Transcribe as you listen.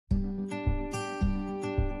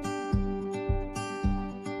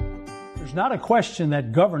There's not a question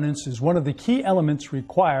that governance is one of the key elements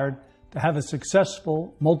required to have a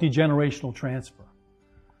successful multi-generational transfer.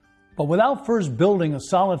 But without first building a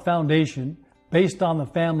solid foundation based on the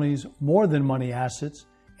family's more than money assets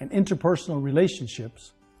and interpersonal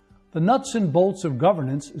relationships, the nuts and bolts of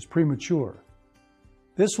governance is premature.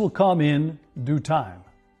 This will come in due time.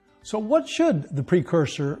 So what should the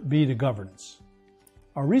precursor be to governance?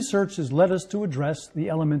 Our research has led us to address the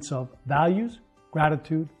elements of values,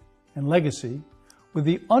 gratitude, and legacy with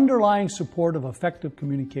the underlying support of effective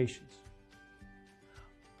communications.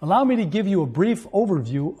 Allow me to give you a brief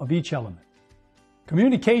overview of each element.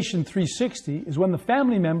 Communication 360 is when the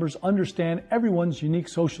family members understand everyone's unique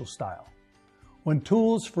social style, when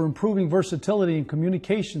tools for improving versatility in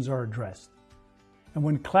communications are addressed, and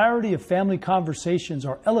when clarity of family conversations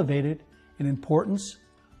are elevated in importance,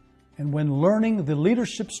 and when learning the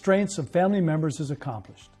leadership strengths of family members is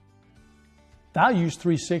accomplished. Values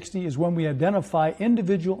 360 is when we identify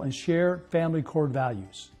individual and shared family core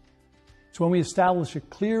values. It's when we establish a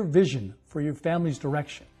clear vision for your family's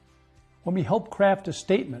direction, when we help craft a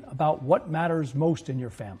statement about what matters most in your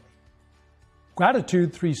family.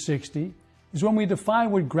 Gratitude 360 is when we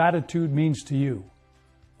define what gratitude means to you,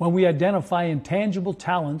 when we identify intangible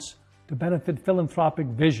talents to benefit philanthropic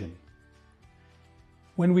vision,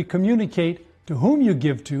 when we communicate to whom you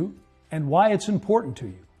give to and why it's important to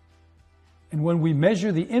you, and when we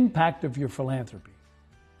measure the impact of your philanthropy.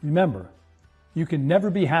 Remember, you can never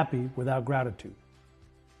be happy without gratitude.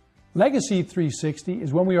 Legacy 360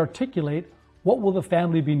 is when we articulate what will the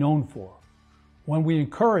family be known for, when we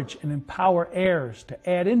encourage and empower heirs to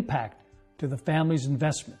add impact to the family's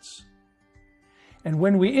investments, and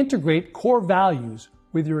when we integrate core values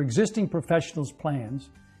with your existing professionals' plans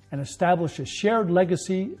and establish a shared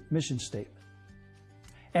legacy mission statement.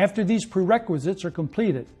 After these prerequisites are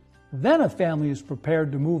completed, then a family is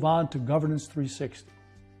prepared to move on to Governance 360.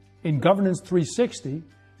 In Governance 360,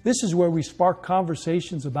 this is where we spark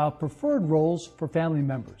conversations about preferred roles for family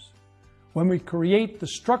members, when we create the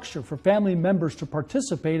structure for family members to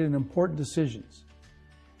participate in important decisions,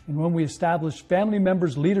 and when we establish family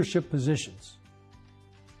members' leadership positions.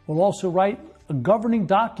 We'll also write a governing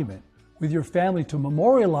document with your family to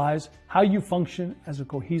memorialize how you function as a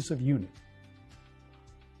cohesive unit.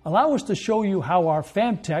 Allow us to show you how our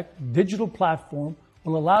FamTech digital platform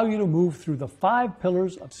will allow you to move through the 5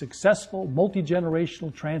 pillars of successful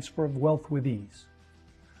multi-generational transfer of wealth with ease.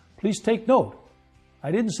 Please take note, I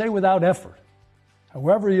didn't say without effort.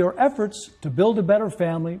 However, your efforts to build a better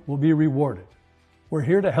family will be rewarded. We're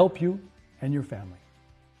here to help you and your family.